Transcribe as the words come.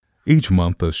Each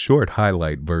month, a short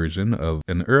highlight version of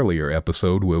an earlier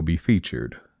episode will be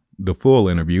featured. The full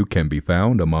interview can be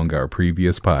found among our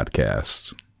previous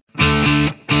podcasts.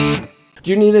 Do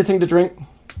you need anything to drink?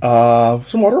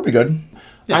 Some water would be good.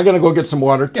 Yeah. I'm going to go get some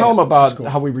water. Tell them about cool.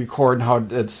 how we record and how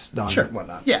it's done Sure. and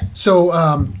whatnot. Yeah.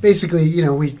 So basically,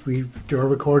 we do our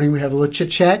recording. We have a little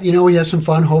chit chat. We have some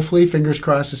fun. Hopefully, fingers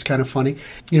crossed, it's kind of funny.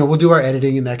 We'll do our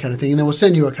editing and that kind of thing, and then we'll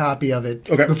send you a copy of it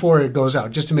before it goes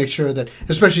out, just to make sure that,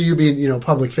 especially you being a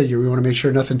public figure, we want to make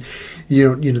sure nothing,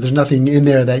 there's nothing in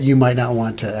there that you might not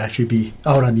want to actually be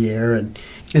out on the air, and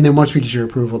then once we get your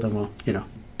approval, then we'll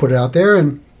put it out there,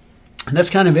 and that's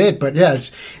kind of it. But yeah,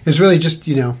 it's really just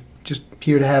just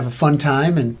here to have a fun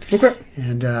time and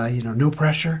no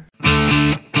pressure.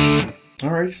 All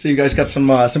right, so you guys got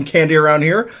some candy around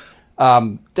here.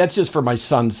 That's just for my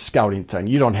son's scouting thing.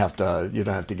 You don't have to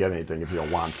get anything if you don't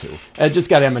want to. I just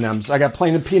got M&Ms. I got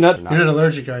plain and peanut. You're not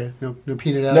allergic, are you? No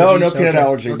peanut allergies? No peanut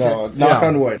allergy. Okay. No, knock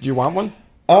on wood. Do you want one?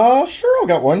 Sure, I'll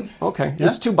get one. Okay, Yeah?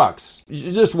 it's $2.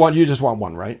 You just want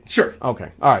one, right? Sure.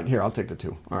 Okay, all right. Here, I'll take the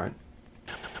 2. All right.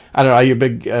 I don't know. Are you a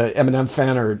big M&M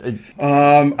fan or?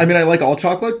 I mean, I like all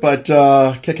chocolate, but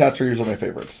Kit Kats are usually my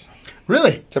favorites.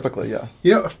 Really? Typically, yeah.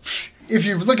 If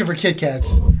you're looking for Kit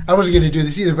Kats, I wasn't going to do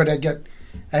this either, but I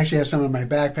actually have some in my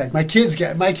backpack. My kids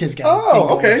got.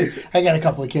 Oh, okay. I got a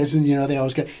couple of kids, and they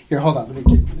always get. Here, hold on. Let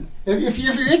me get. If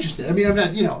you're interested, I mean, I'm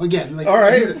not. Again, like, all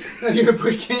right. I'm not here to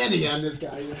push candy on this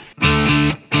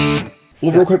guy.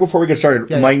 Well, real quick before we get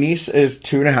started, Yeah. my niece is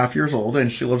 2.5 years old,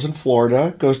 and she lives in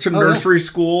Florida. Goes to nursery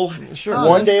school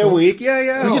one day a week.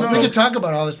 Yeah. We can talk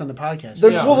about all this on the podcast.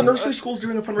 Well, the nursery school's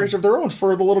doing a fundraiser of their own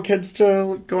for the little kids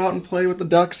to go out and play with the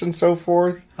ducks and so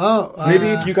forth. Maybe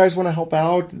if you guys want to help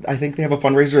out, I think they have a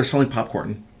fundraiser. They're selling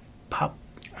popcorn.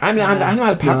 I'm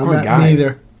not a popcorn guy. Me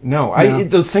either. No,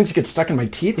 those things get stuck in my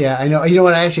teeth. Yeah, I know. You know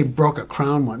what? I actually broke a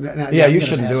crown one. You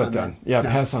shouldn't do it then. Yeah,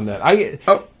 pass on that. I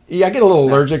get a little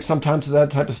allergic sometimes to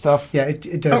that type of stuff. Yeah,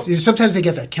 it does. Sometimes they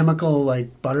get that chemical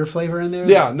like butter flavor in there.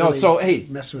 Yeah, no. Really so hey,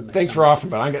 thanks for offering,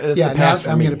 but I'm going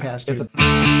to pass too.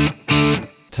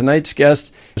 Tonight's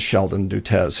guest, Sheldon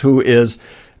Dutes, who is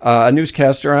a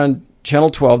newscaster on Channel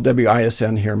 12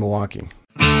 WISN here in Milwaukee.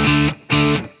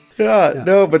 Yeah,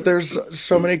 no, but there's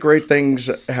so many great things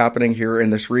happening here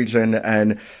in this region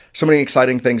and so many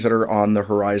exciting things that are on the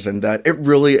horizon that it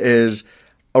really is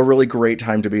a really great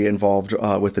time to be involved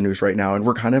with the news right now. And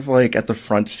we're kind of like at the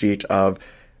front seat of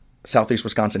Southeast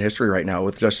Wisconsin history right now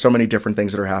with just so many different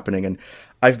things that are happening. And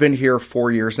I've been here 4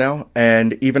 years now.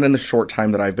 And even in the short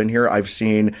time that I've been here, I've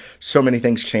seen so many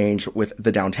things change with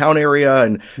the downtown area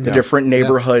and the different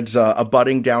neighborhoods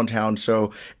abutting downtown.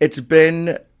 So it's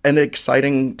been an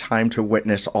exciting time to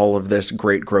witness all of this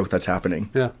great growth that's happening.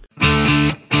 Yeah.